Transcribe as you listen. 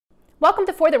Welcome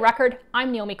to For the Record.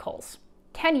 I'm Naomi Kowles.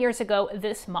 10 years ago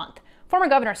this month, former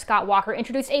Governor Scott Walker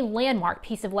introduced a landmark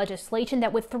piece of legislation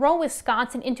that would throw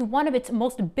Wisconsin into one of its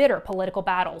most bitter political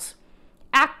battles.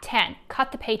 Act 10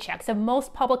 cut the paychecks of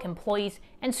most public employees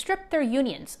and stripped their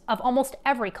unions of almost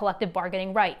every collective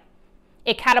bargaining right.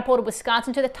 It catapulted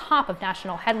Wisconsin to the top of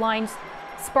national headlines,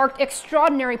 sparked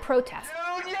extraordinary protests,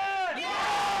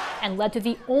 and led to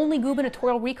the only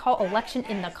gubernatorial recall election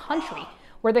in the country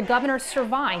where the governor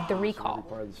survived the recall.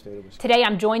 Today,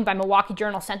 I'm joined by Milwaukee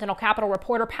Journal-Sentinel Capitol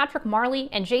reporter Patrick Marley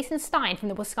and Jason Stein from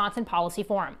the Wisconsin Policy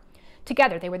Forum.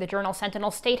 Together, they were the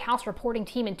Journal-Sentinel State House reporting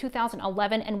team in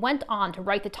 2011 and went on to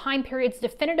write the time period's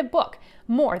definitive book,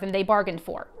 More Than They Bargained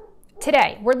For.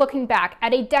 Today, we're looking back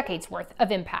at a decade's worth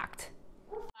of impact.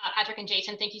 Patrick and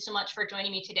Jason, thank you so much for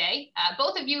joining me today.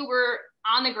 Both of you were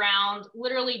on the ground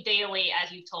literally daily,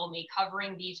 as you told me,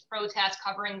 covering these protests,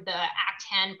 covering the Act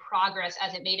 10 progress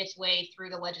as it made its way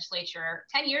through the legislature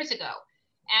 10 years ago.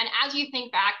 And as you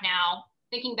think back now,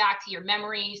 thinking back to your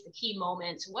memories, the key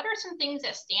moments, what are some things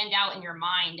that stand out in your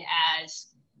mind as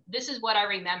this is what I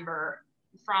remember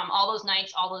from all those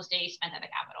nights, all those days spent at the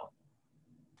Capitol?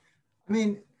 I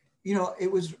mean, you know,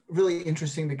 it was really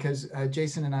interesting because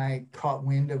Jason and I caught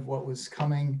wind of what was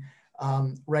coming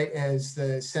right as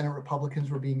the Senate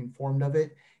Republicans were being informed of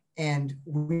it. And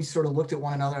we sort of looked at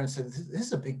one another and said, this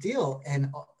is a big deal.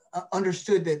 And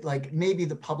understood that like maybe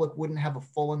the public wouldn't have a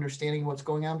full understanding of what's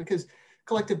going on because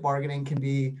collective bargaining can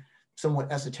be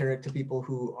somewhat esoteric to people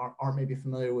who aren't maybe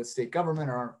familiar with state government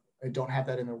or don't have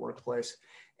that in their workplace.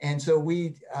 And so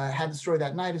we had the story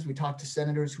that night as we talked to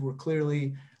senators who were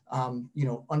clearly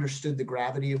understood the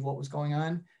gravity of what was going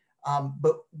on,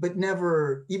 but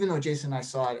never, even though Jason and I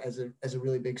saw it as a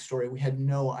really big story, we had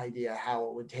no idea how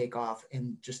it would take off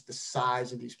and just the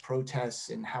size of these protests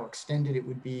and how extended it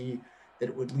would be, that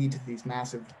it would lead to these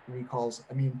massive recalls.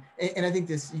 I mean, and I think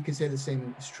this, you could say the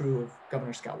same is true of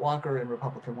Governor Scott Walker and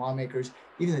Republican lawmakers,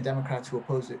 even the Democrats who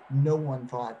opposed it. No one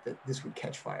thought that this would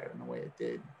catch fire in the way it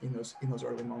did in those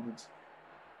early moments.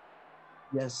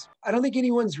 Yes. I don't think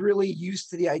anyone's really used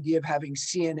to the idea of having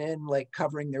CNN like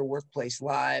covering their workplace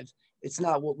live. It's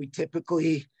not what we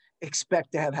typically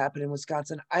expect to have happen in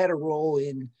Wisconsin. I had a role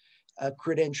in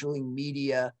credentialing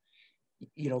media,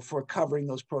 for covering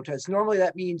those protests. Normally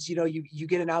that means, you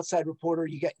get an outside reporter,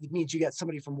 it means you get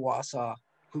somebody from Wausau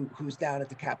who's down at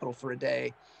the Capitol for a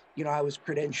day. I was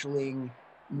credentialing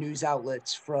news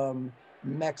outlets from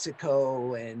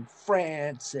Mexico and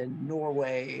France and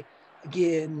Norway.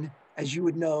 Again, as you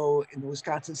would know, in the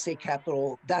Wisconsin State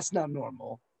Capitol, that's not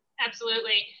normal.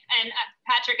 Absolutely. And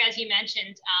Patrick, as you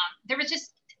mentioned, there was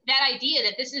just that idea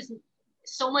that this is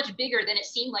so much bigger than it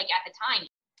seemed like at the time.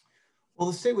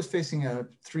 Well, the state was facing a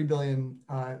 $3 billion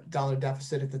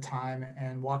deficit at the time,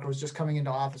 and Walker was just coming into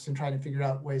office and trying to figure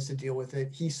out ways to deal with it.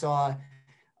 He saw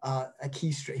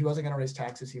he wasn't going to raise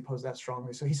taxes. He opposed that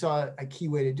strongly. So he saw a key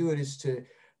way to do it is to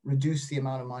reduce the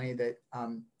amount of money that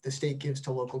the state gives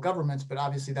to local governments, but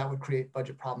obviously that would create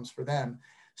budget problems for them.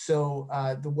 So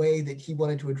the way that he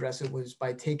wanted to address it was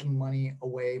by taking money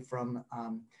away from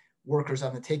workers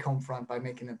on the take-home front by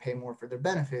making them pay more for their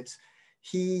benefits.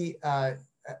 He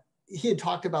had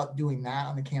talked about doing that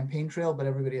on the campaign trail, but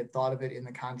everybody had thought of it in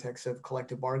the context of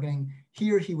collective bargaining.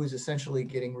 Here, he was essentially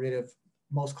getting rid of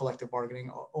most collective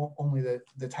bargaining, only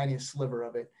the tiniest sliver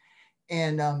of it.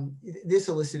 And this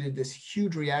elicited this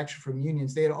huge reaction from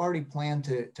unions. They had already planned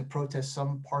to protest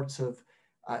some parts of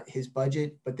his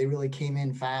budget, but they really came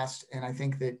in fast. And I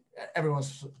think that everyone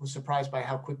was surprised by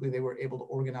how quickly they were able to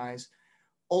organize.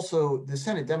 Also, the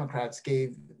Senate Democrats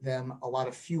gave them a lot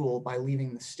of fuel by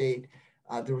leaving the state.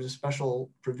 There was a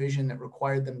special provision that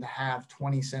required them to have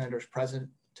 20 senators present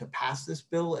to pass this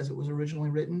bill as it was originally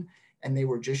written. And they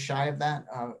were just shy of that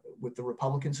with the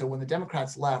Republicans. So when the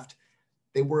Democrats left,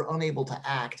 they were unable to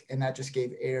act, and that just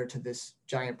gave air to this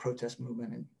giant protest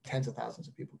movement, and tens of thousands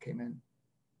of people came in.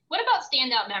 What about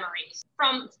standout memories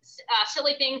from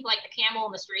silly things like the camel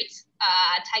in the streets,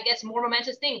 I guess more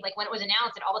momentous things like when it was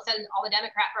announced that all of a sudden all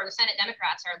the Senate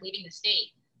Democrats are leaving the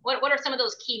state? What are some of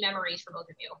those key memories for both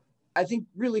of you? I think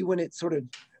really when it sort of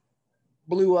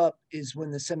blew up is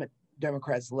when the Senate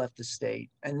Democrats left the state,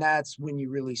 and that's when you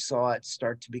really saw it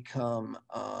start to become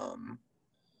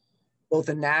both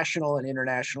a national and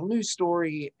international news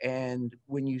story, and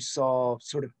when you saw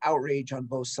sort of outrage on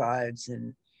both sides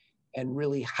and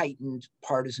really heightened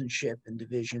partisanship and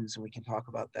divisions, and we can talk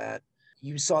about that.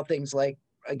 You saw things like,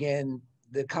 again,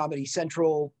 the Comedy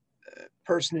Central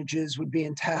personages would be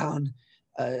in town.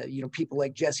 People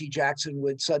like Jesse Jackson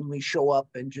would suddenly show up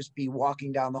and just be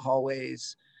walking down the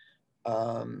hallways.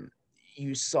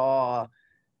 You saw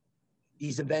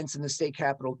these events in the state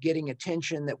capitol getting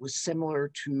attention that was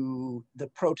similar to the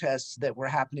protests that were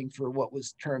happening for what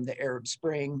was termed the Arab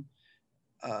Spring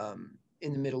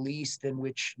in the Middle East, and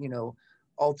which,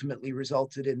 ultimately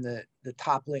resulted in the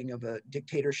toppling of a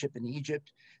dictatorship in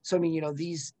Egypt. So, I mean,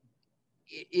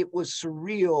 it was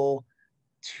surreal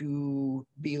to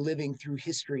be living through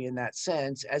history in that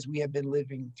sense, as we have been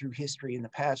living through history in the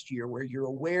past year, where you're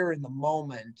aware in the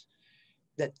moment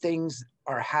that things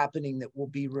are happening that will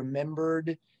be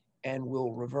remembered and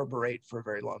will reverberate for a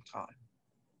very long time.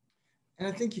 And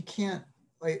I think you can't,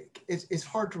 it's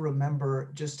hard to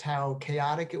remember just how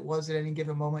chaotic it was at any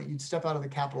given moment. You'd step out of the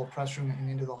Capitol press room and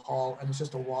into the hall, and it's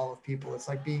just a wall of people. It's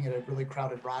like being at a really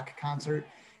crowded rock concert.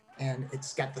 And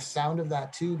it's got the sound of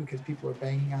that too, because people are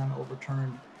banging on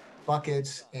overturned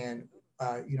buckets and,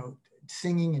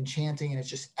 singing and chanting, and it's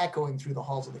just echoing through the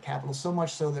halls of the Capitol, so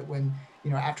much so that when,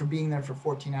 after being there for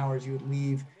 14 hours, you would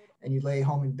leave and you'd lay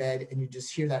home in bed and you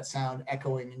just hear that sound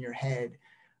echoing in your head.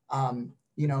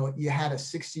 You had a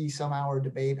 60-some-hour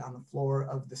debate on the floor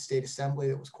of the state assembly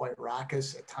that was quite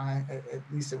raucous at time. At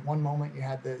least at one moment, you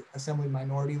had the assembly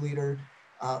minority leader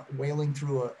wailing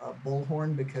through a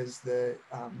bullhorn because the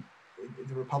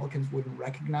Republicans wouldn't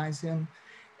recognize him.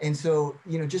 And so,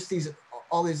 just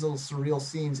all these little surreal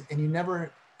scenes, and you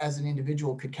never, as an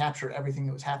individual, could capture everything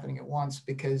that was happening at once,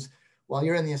 because while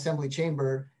you're in the assembly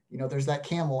chamber, there's that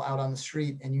camel out on the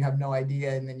street and you have no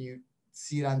idea. And then you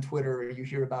see it on Twitter or you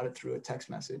hear about it through a text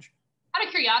message. Out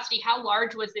of curiosity, how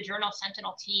large was the Journal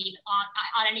Sentinel team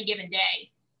on any given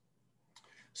day?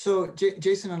 So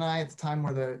Jason and I at the time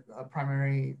were the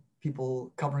primary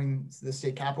people covering the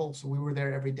state capitol. So we were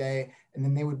there every day, and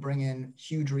then they would bring in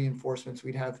huge reinforcements.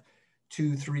 We'd have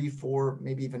 2, 3, 4,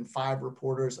 maybe even 5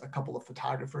 reporters, a couple of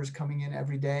photographers coming in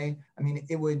every day. I mean,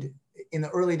 it would, in the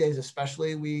early days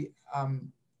especially, we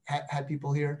had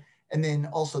people here. And then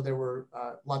also there were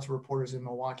lots of reporters in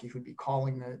Milwaukee who'd be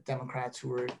calling the Democrats who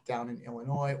were down in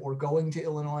Illinois or going to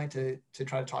Illinois to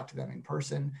try to talk to them in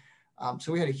person.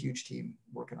 So we had a huge team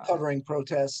working on covering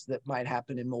protests that might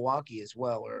happen in Milwaukee as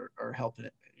well, or helping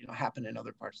it, happen in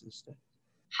other parts of the state.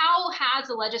 How has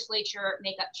the legislature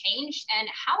makeup changed, and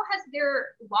how has their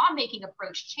lawmaking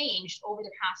approach changed over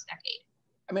the past decade?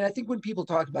 I mean, I think when people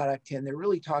talk about Act 10, they're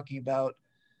really talking about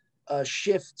a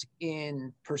shift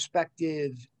in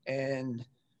perspective and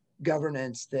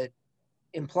governance that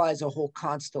implies a whole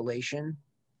constellation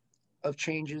of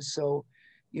changes. So,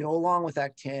 along with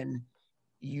Act 10,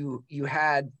 you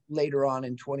had later on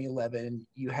in 2011,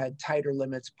 you had tighter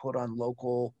limits put on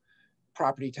local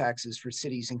property taxes for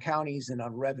cities and counties and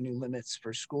on revenue limits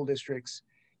for school districts.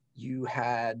 You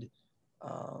had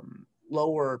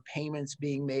lower payments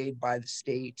being made by the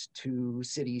state to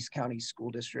cities, counties, school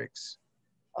districts.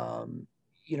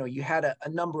 You had a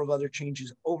number of other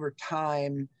changes over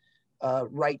time.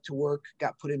 Right to work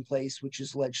got put in place, which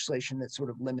is legislation that sort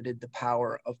of limited the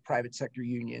power of private sector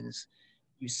unions.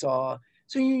 You saw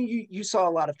a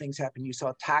lot of things happen. You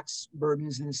saw tax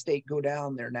burdens in the state go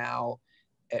down. They're now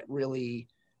at really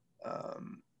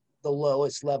the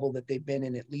lowest level that they've been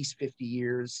in at least 50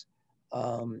 years.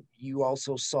 You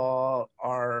also saw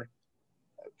our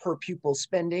per pupil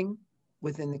spending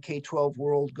within the K-12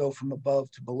 world go from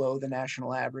above to below the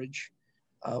national average,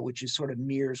 which is sort of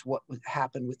mirrors what would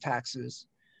happen with taxes.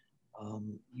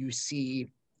 You see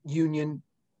union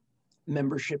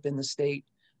membership in the state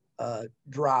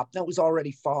drop. That was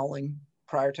already falling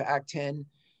prior to Act 10,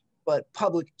 but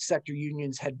public sector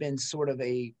unions had been sort of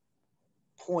a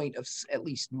point of at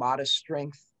least modest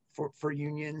strength for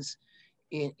unions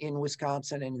in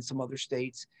Wisconsin and in some other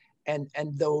states. And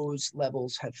those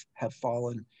levels have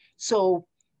fallen. So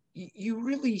you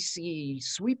really see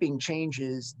sweeping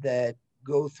changes that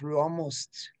go through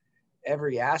almost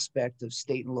every aspect of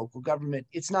state and local government.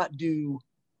 It's not due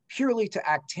purely to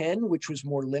Act 10, which was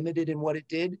more limited in what it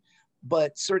did,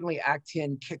 but certainly Act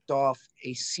 10 kicked off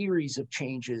a series of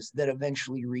changes that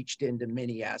eventually reached into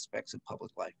many aspects of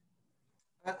public life.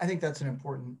 I think that's an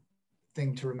important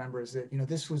thing to remember, is that,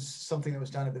 this was something that was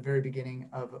done at the very beginning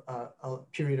of a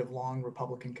period of long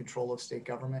Republican control of state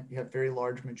government. You have very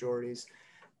large majorities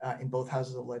in both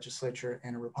houses of the legislature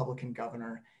and a Republican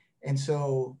governor. And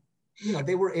so,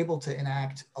 they were able to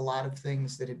enact a lot of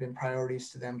things that had been priorities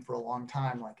to them for a long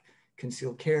time, like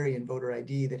concealed carry and voter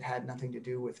ID, that had nothing to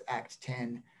do with Act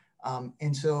 10.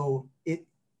 And so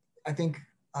I think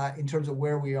in terms of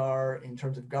where we are in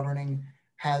terms of governing,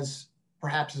 has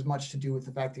perhaps as much to do with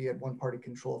the fact that you had one party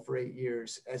control for 8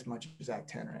 years as much as Act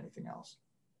 10 or anything else.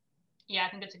 Yeah, I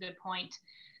think that's a good point.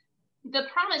 The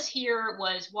promise here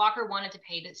was Walker wanted to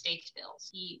pay the state's bills.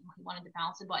 He wanted to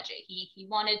balance the budget. He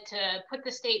wanted to put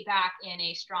the state back in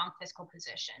a strong fiscal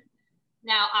position.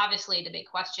 Now, obviously, the big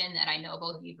question that I know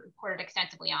both of you reported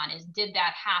extensively on is, did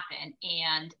that happen?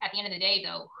 And at the end of the day,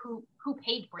 though, who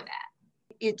paid for that?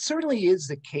 It certainly is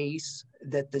the case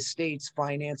that the state's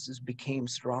finances became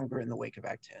stronger in the wake of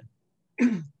Act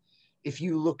 10. If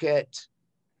you look at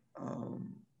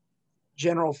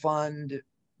general fund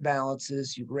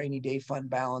balances, you rainy day fund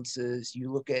balances,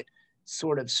 you look at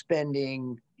sort of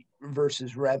spending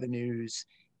versus revenues.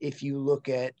 If you look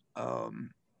at,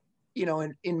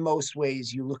 in most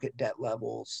ways, you look at debt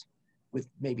levels, with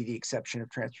maybe the exception of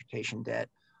transportation debt.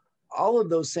 All of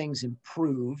those things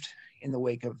improved in the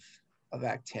wake of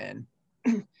Act 10.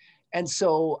 And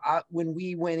so when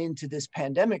we went into this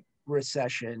pandemic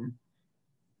recession,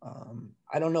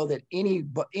 I don't know that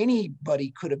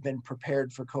anybody could have been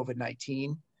prepared for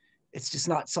COVID-19. It's just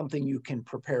not something you can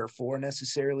prepare for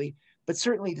necessarily, but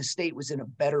certainly the state was in a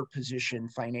better position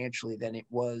financially than it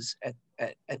was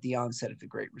at the onset of the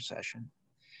Great Recession.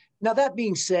 Now, that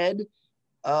being said,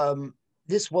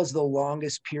 this was the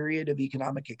longest period of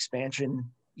economic expansion,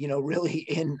 really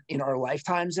in our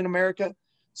lifetimes in America.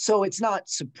 So it's not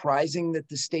surprising that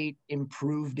the state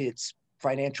improved its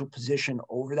financial position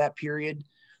over that period,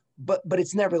 but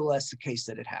it's nevertheless the case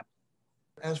that it happened.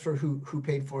 As for who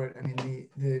paid for it, I mean,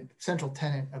 the central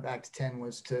tenet of Act 10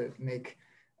 was to make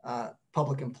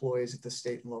public employees at the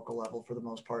state and local level, for the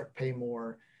most part, pay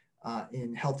more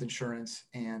in health insurance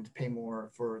and pay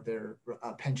more for their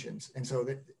pensions. And so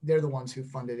they're the ones who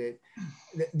funded it.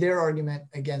 Their argument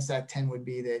against Act 10 would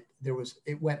be that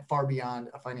it went far beyond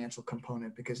a financial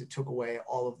component because it took away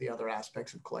all of the other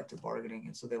aspects of collective bargaining.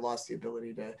 And so they lost the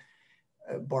ability to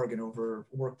bargain over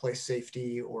workplace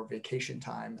safety or vacation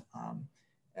time,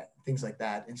 things like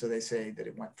that. And so they say that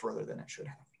it went further than it should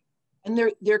have.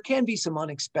 And there can be some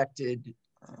unexpected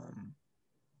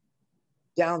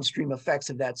downstream effects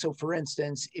of that. So for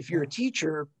instance, if you're a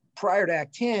teacher prior to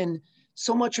Act 10,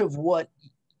 so much of what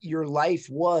your life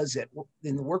was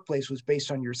in the workplace was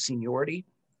based on your seniority.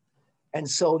 And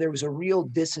so there was a real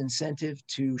disincentive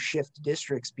to shift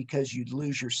districts because you'd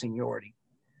lose your seniority.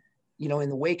 In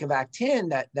the wake of Act 10,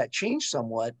 that changed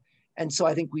somewhat. And so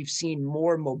I think we've seen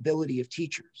more mobility of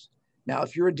teachers. Now,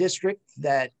 if you're a district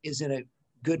that is in a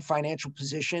good financial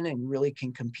position and really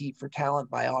can compete for talent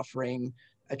by offering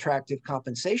attractive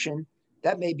compensation,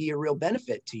 that may be a real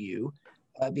benefit to you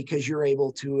because you're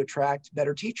able to attract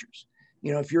better teachers.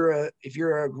 If you're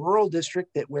a rural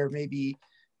district where maybe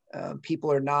young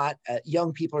people are not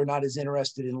as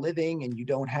interested in living, and you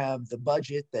don't have the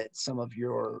budget that some of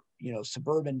your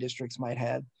suburban districts might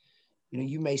have,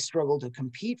 you may struggle to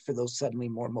compete for those suddenly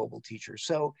more mobile teachers.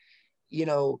 So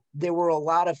there were a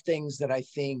lot of things that I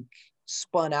think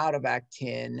spun out of Act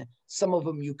 10. Some of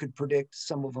them you could predict,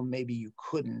 some of them maybe you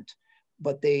couldn't,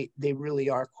 but they really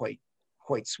are quite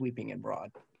sweeping and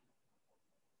broad.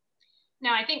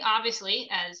 Now, I think obviously,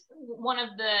 as one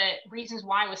of the reasons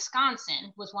why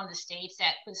Wisconsin was one of the states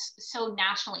that was so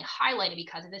nationally highlighted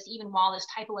because of this, even while this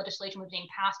type of legislation was being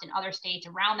passed in other states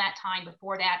around that time,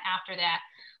 before that, after that,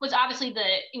 was obviously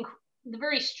the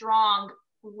very strong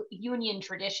union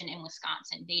tradition in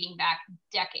Wisconsin dating back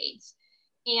decades.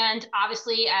 And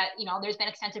obviously, there's been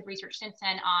extensive research since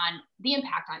then on the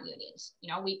impact on unions.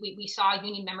 We saw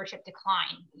union membership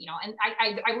decline, and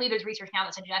I believe there's research now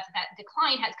that suggests that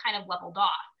decline has kind of leveled off.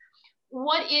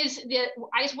 What is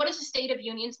the state of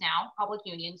unions now, public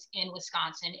unions in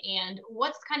Wisconsin, and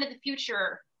what's kind of the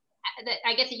future that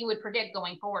I guess that you would predict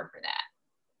going forward for that?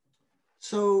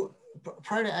 So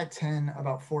prior to Act 10,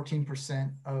 about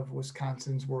 14% of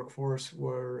Wisconsin's workforce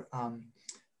were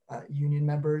union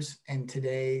members, and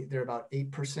today they're about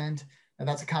 8%. Now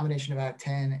that's a combination of Act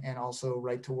 10 and also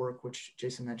right to work, which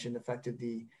Jason mentioned affected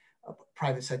the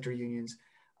private sector unions.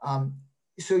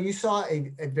 So you saw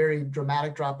a very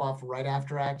dramatic drop off right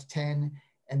after Act 10,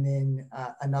 and then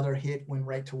another hit when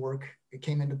right to work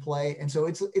came into play. And so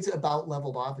it's about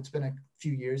leveled off. It's been a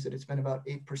few years that it's been about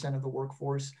 8% of the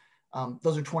workforce.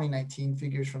 Those are 2019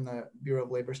 figures from the Bureau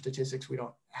of Labor Statistics. We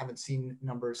haven't seen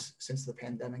numbers since the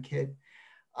pandemic hit.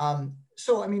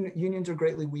 So, I mean, unions are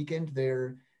greatly weakened.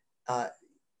 They're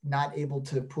not able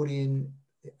to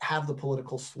have the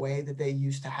political sway that they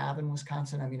used to have in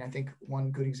Wisconsin. I mean, I think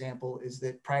one good example is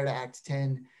that prior to Act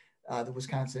 10, the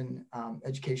Wisconsin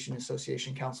Education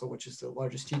Association Council, which is the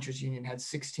largest teachers union, had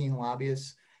 16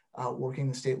 lobbyists working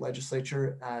the state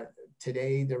legislature.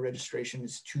 Today, their registration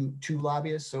is two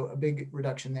lobbyists, so a big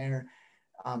reduction there.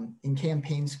 In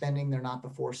campaign spending, they're not the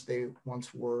force they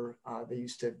once were. They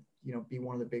used to be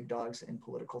one of the big dogs in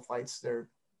political fights. They're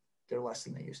less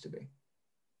than they used to be.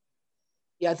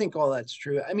 Yeah, I think all that's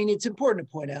true. I mean, it's important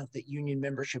to point out that union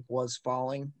membership was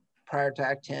falling prior to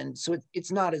Act 10. So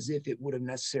it's not as if it would have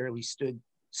necessarily stood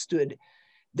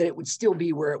that it would still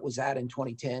be where it was at in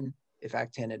 2010 if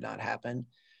Act 10 had not happened.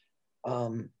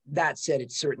 That said,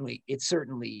 it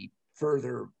certainly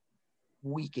further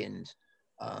weakened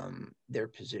their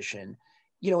position.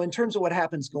 In terms of what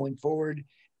happens going forward,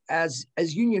 as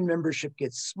union membership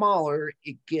gets smaller,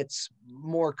 it gets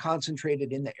more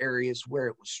concentrated in the areas where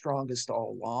it was strongest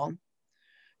all along.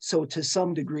 So to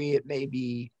some degree,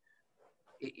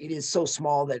 it is so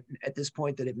small that at this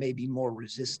point that it may be more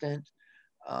resistant.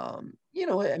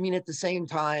 At the same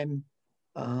time,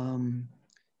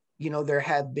 there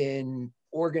have been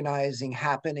organizing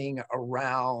happening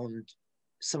around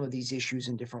some of these issues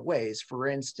in different ways. For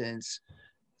instance,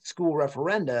 school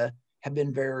referenda have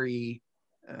been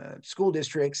school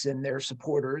districts and their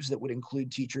supporters, that would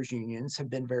include teachers' unions, have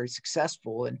been very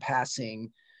successful in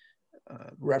passing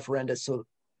referenda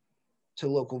to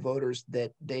local voters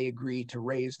that they agree to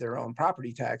raise their own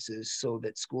property taxes so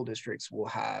that school districts will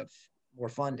have more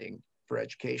funding for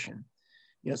education.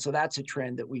 So that's a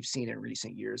trend that we've seen in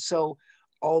recent years. So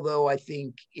although I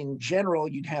think in general,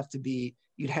 you'd have to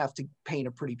paint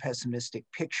a pretty pessimistic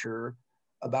picture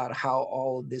about how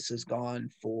all of this has gone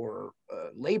for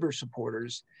labor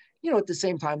supporters, at the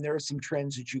same time, there are some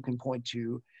trends that you can point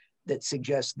to that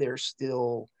suggest they're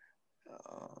still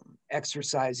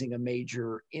exercising a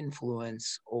major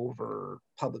influence over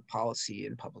public policy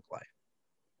and public life.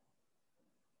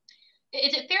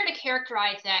 Is it fair to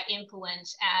characterize that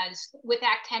influence as, with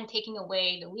Act 10 taking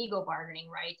away the legal bargaining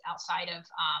rights outside of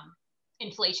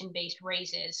inflation-based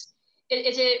raises,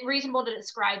 is it reasonable to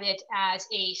describe it as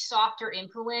a softer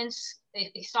influence,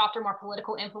 a softer, more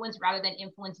political influence, rather than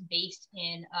influence based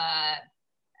in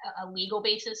a legal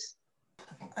basis?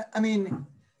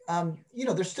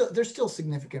 There's still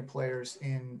significant players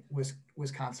in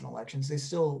Wisconsin elections. They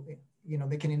still,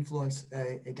 they can influence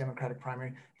a Democratic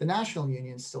primary. The national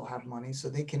unions still have money, so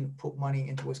they can put money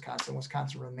into Wisconsin.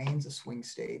 Wisconsin remains a swing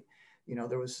state.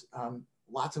 There was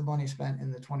lots of money spent in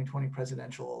the 2020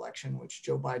 presidential election, which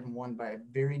Joe Biden won by a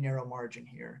very narrow margin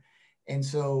here. And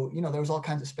so, there was all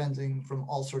kinds of spending from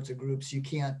all sorts of groups. You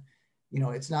can't,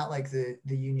 it's not like the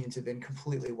unions have been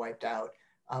completely wiped out,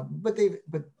 but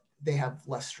they have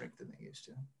less strength than they used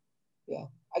to. Yeah,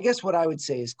 I guess what I would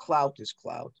say is clout is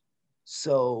clout.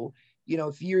 So,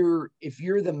 if you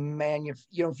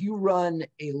run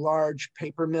a large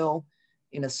paper mill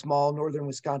in a small northern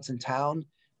Wisconsin town,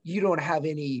 you don't have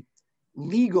any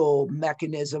legal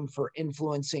mechanism for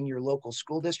influencing your local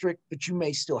school district, but you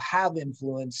may still have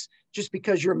influence just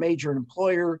because you're a major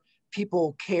employer.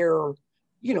 People care,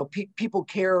 people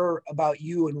care about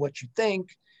you and what you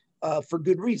think for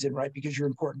good reason, right? Because you're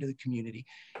important to the community.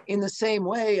 In the same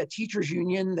way, a teachers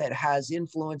union that has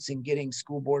influence in getting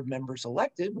school board members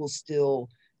elected will still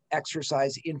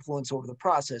exercise influence over the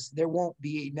process. There won't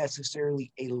be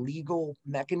necessarily a legal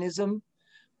mechanism,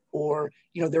 or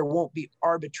there won't be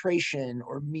arbitration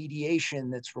or mediation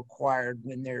that's required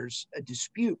when there's a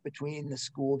dispute between the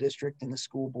school district and the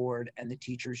school board and the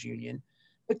teachers union.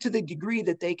 But to the degree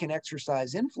that they can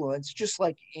exercise influence, just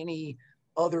like any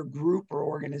other group or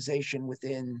organization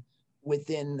within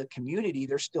the community,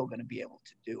 they're still going to be able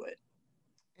to do it.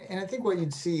 And I think what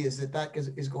you'd see is that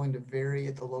is going to vary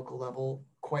at the local level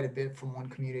quite a bit from one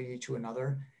community to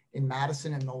another. In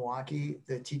Madison and Milwaukee,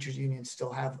 the teachers unions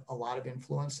still have a lot of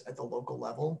influence at the local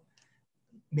level.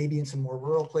 Maybe in some more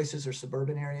rural places or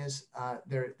suburban areas,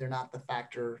 they're not the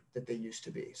factor that they used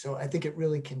to be. So I think it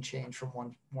really can change from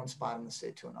one spot in the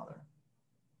state to another.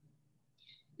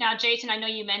 Now, Jason, I know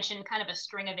you mentioned kind of a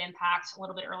string of impacts a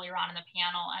little bit earlier on in the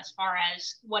panel as far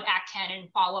as what Act 10 and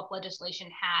follow-up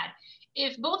legislation had.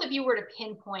 If both of you were to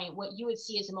pinpoint what you would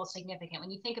see as the most significant,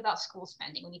 when you think about school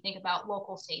spending, when you think about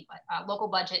local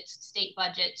budgets, state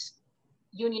budgets,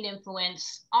 union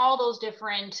influence, all those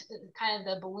different kind of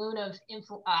the balloon of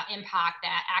impact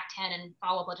that Act 10 and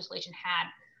follow-up legislation had,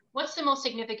 what's the most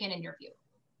significant in your view?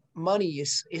 Money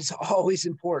is always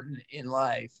important in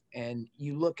life. And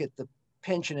you look at the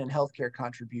pension and healthcare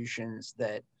contributions,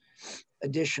 that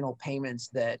additional payments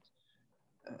that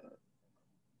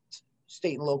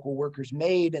state and local workers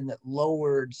made, and that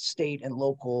lowered state and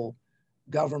local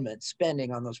government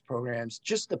spending on those programs.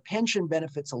 Just the pension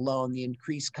benefits alone, the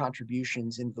increased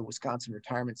contributions into the Wisconsin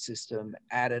retirement system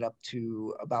added up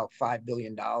to about $5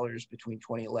 billion between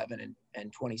 2011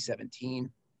 and 2017.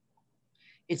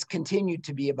 It's continued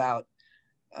to be about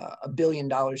 $1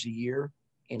 billion a year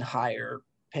in higher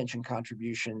pension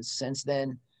contributions since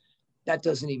then. That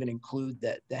doesn't even include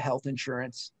the health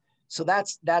insurance. So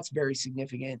that's very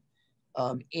significant.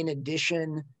 In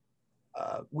addition,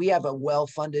 We have a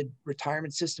well-funded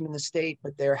retirement system in the state,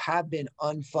 but there have been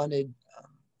unfunded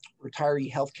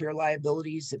retiree healthcare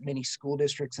liabilities that many school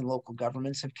districts and local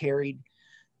governments have carried.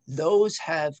 Those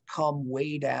have come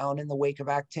way down in the wake of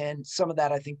Act 10. Some of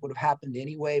that I think would have happened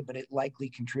anyway, but it likely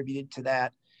contributed to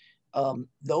that.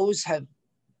 Those have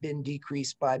been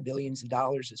decreased by billions of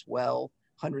dollars as well,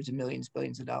 hundreds of millions,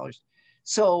 billions of dollars.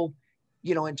 So,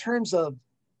 you know, in terms of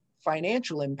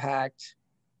financial impact,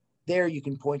 there you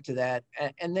can point to that.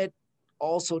 And that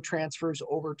also transfers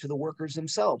over to the workers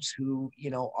themselves who,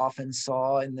 you know, often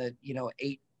saw in the, you know,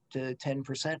 8 to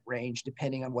 10% range,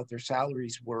 depending on what their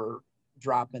salaries were,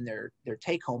 drop in their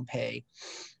take-home pay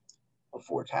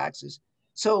before taxes.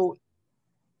 So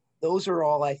those are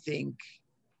all, I think,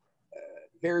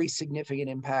 very significant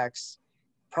impacts,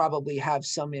 probably have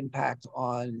some impact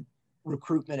on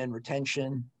recruitment and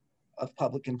retention of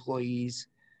public employees.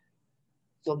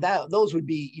 So those would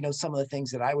be, you know, some of the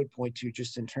things that I would point to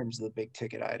just in terms of the big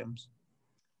ticket items.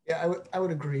 Yeah, I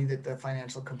would agree that the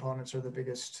financial components are the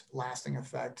biggest lasting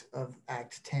effect of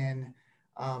Act 10.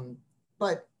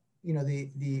 But, you know,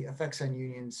 the effects on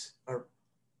unions are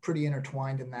pretty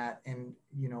intertwined in that, and,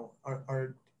 you know,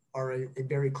 are a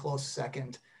very close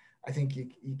second. I think you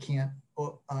can't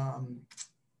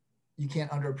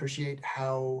underappreciate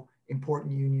how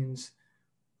important unions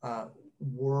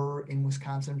were in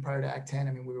Wisconsin prior to Act 10.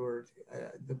 I mean, we were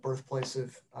the birthplace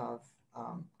of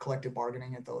collective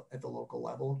bargaining at the local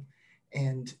level,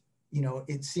 and, you know,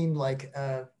 it seemed like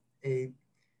a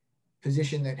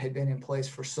position that had been in place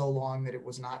for so long that it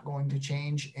was not going to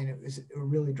change, and it was a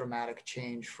really dramatic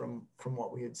change from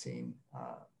what we had seen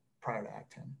prior to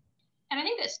Act 10. And I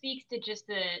think that speaks to just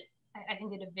the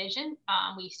division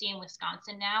we see in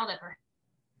Wisconsin now that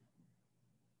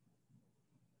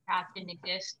perhaps didn't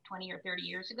exist 20 or 30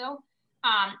 years ago.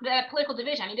 The political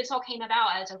division, I mean, this all came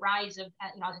about as a rise of,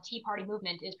 you know, as the Tea Party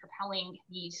movement is propelling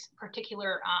these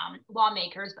particular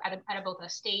lawmakers at both a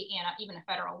state and even a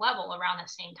federal level around the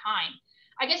same time.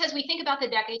 I guess as we think about the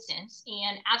decade since,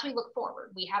 and as we look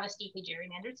forward, we have a steeply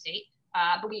gerrymandered state,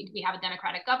 but we have a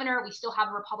Democratic governor, we still have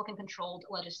a Republican-controlled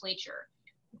legislature.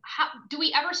 How, do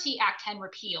we ever see Act 10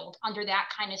 repealed under that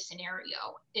kind of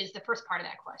scenario is the first part of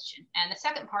that question. And the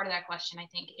second part of that question, I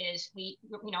think, is we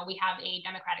have a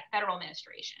Democratic federal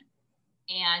administration,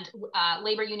 and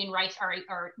labor union rights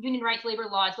are union rights, labor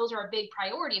laws. Those are a big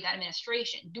priority of that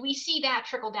administration. Do we see that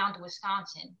trickle down to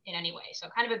Wisconsin in any way? So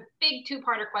kind of a big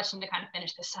two-parter question to kind of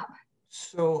finish this up.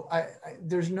 So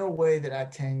there's no way that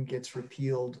Act 10 gets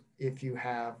repealed if you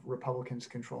have Republicans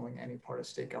controlling any part of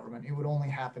state government. It would only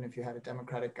happen if you had a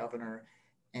Democratic governor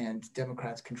and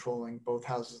Democrats controlling both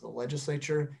houses of the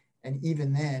legislature. And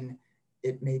even then,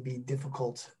 it may be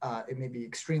difficult. It may be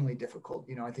extremely difficult.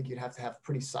 You know, I think you'd have to have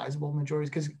pretty sizable majorities,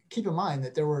 because keep in mind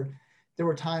that there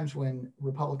were times when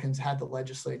Republicans had the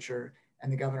legislature and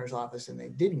the governor's office and they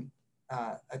didn't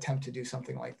attempt to do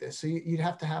something like this. So you'd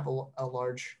have to have a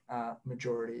large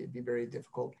majority. It'd be very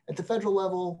difficult. At the federal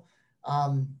level,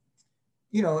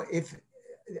 you know, if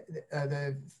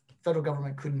the federal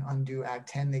government couldn't undo Act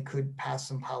 10, they could pass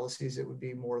some policies that would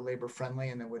be more labor friendly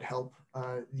and that would help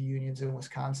the unions in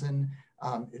Wisconsin.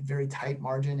 Very tight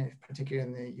margin, particularly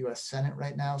in the U.S. Senate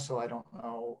right now. So I don't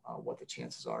know what the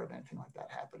chances are of anything like that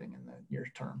happening in the near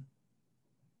term.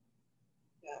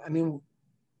 Yeah, I mean,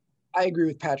 I agree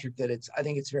with Patrick that I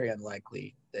think it's very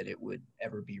unlikely that it would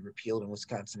ever be repealed in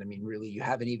Wisconsin. I mean, really, you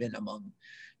haven't even among,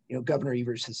 you know, Governor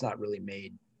Evers has not really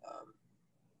made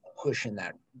a push in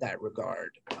that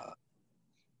regard.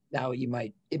 Now it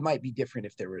might be different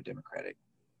if there were a Democratic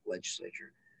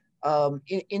legislature.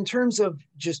 In terms of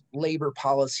just labor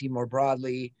policy more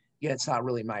broadly, yeah, it's not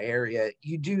really my area.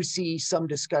 You do see some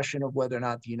discussion of whether or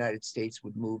not the United States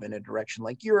would move in a direction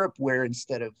like Europe, where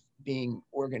instead of being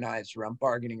organized around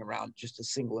bargaining around just a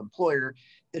single employer,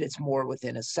 that it's more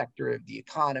within a sector of the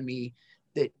economy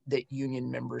that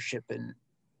union membership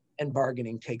and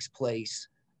bargaining takes place.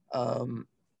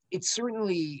 It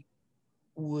certainly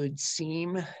would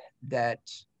seem that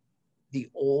the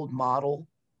old model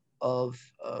of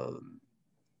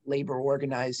labor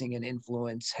organizing and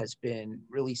influence has been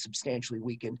really substantially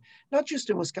weakened, not just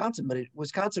in Wisconsin, but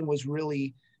Wisconsin was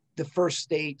really the first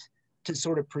state to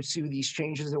sort of pursue these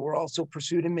changes that were also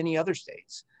pursued in many other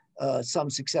states,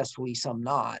 some successfully, some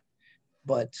not,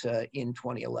 but in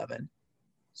 2011.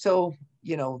 So,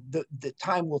 you know, the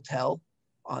time will tell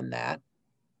on that,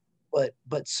 but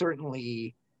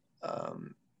certainly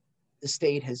the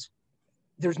state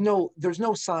there's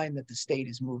no sign that the state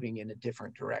is moving in a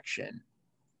different direction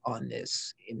on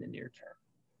this in the near term.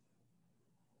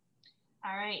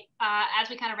 All right. As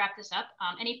we kind of wrap this up,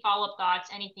 any follow-up thoughts,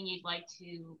 anything you'd like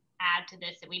to add to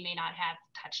this that we may not have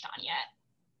touched on yet?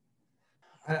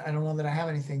 I don't know that I have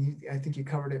anything. I think you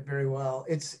covered it very well.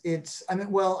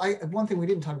 One thing we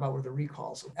didn't talk about were the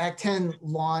recalls. Act 10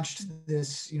 launched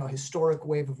this, historic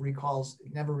wave of recalls.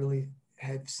 Never really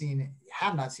have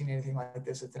not seen anything like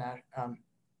this at the, let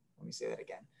me say that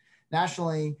again.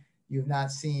 Nationally, you've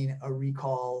not seen a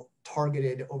recall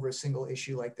targeted over a single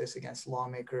issue like this against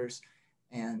lawmakers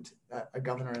and a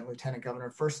governor and lieutenant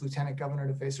governor. First lieutenant governor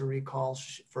to face a recall,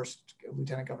 first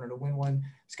lieutenant governor to win one.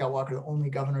 Scott Walker, the only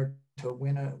governor to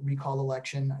win a recall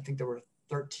election. I think there were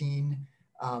 13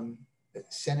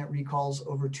 Senate recalls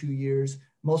over 2 years,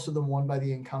 most of them won by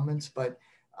the incumbents, but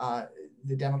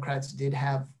the Democrats did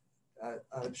have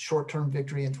a short-term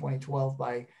victory in 2012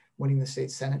 by winning the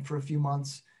state Senate for a few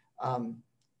months.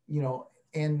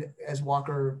 And as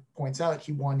Walker points out,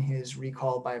 he won his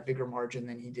recall by a bigger margin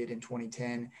than he did in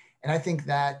 2010. And I think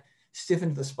that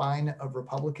stiffened the spine of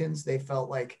Republicans. They felt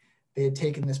like they had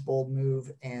taken this bold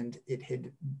move and it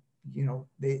had,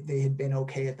 they had been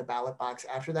okay at the ballot box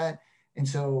after that. And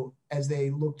so as they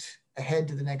looked ahead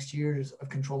to the next years of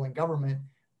controlling government,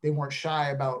 they weren't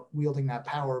shy about wielding that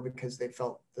power because they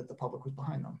felt that the public was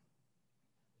behind them.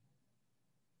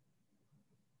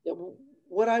 Yeah,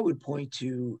 what I would point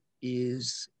to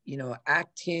is,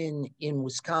 Act 10 in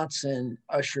Wisconsin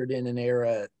ushered in an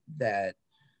era that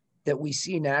we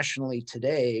see nationally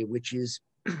today, which is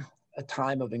a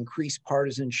time of increased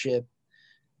partisanship,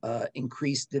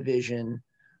 increased division,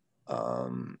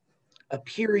 a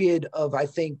period of, I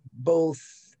think, both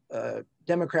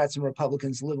Democrats and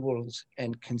Republicans, liberals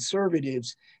and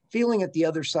conservatives, feeling that the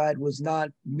other side was not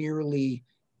merely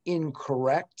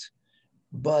incorrect,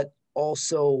 but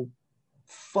also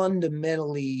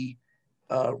fundamentally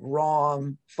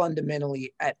wrong,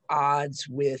 fundamentally at odds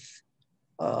with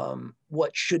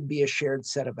what should be a shared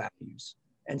set of values.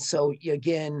 And so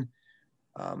again,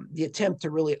 the attempt to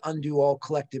really undo all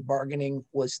collective bargaining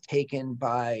was taken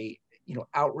by,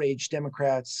 outraged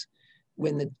Democrats.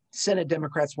 When the Senate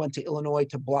Democrats went to Illinois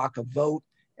to block a vote,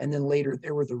 and then later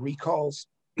there were the recalls,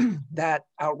 that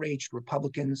outraged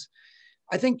Republicans.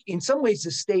 I think in some ways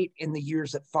the state in the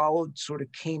years that followed sort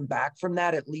of came back from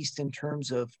that, at least in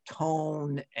terms of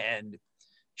tone and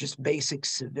just basic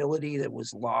civility that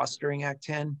was lost during Act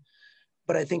 10.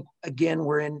 But I think, again,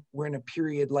 we're in a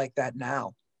period like that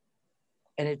now.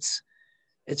 And it's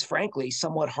frankly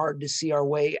somewhat hard to see our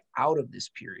way out of this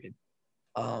period.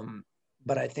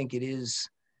 But I think it is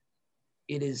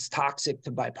toxic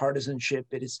to bipartisanship.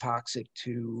 It is toxic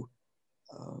to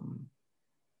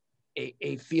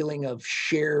a feeling of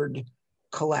shared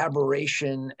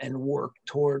collaboration and work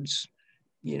towards,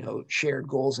 shared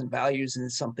goals and values, and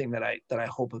it's something that I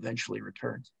hope eventually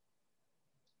returns.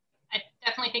 I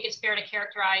definitely think it's fair to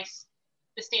characterize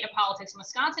the state of politics in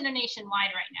Wisconsin and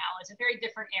nationwide right now as a very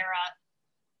different era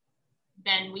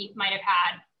than we might have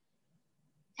had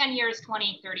 10 years,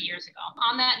 20, 30 years ago.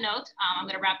 On that note, I'm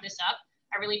going to wrap this up.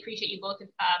 I really appreciate you both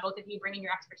of you bringing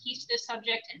your expertise to this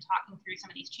subject and talking through some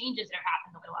of these changes that have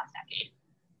happened over the last decade.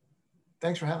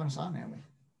 Thanks for having us on, Naomi.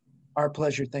 Our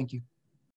pleasure. Thank you.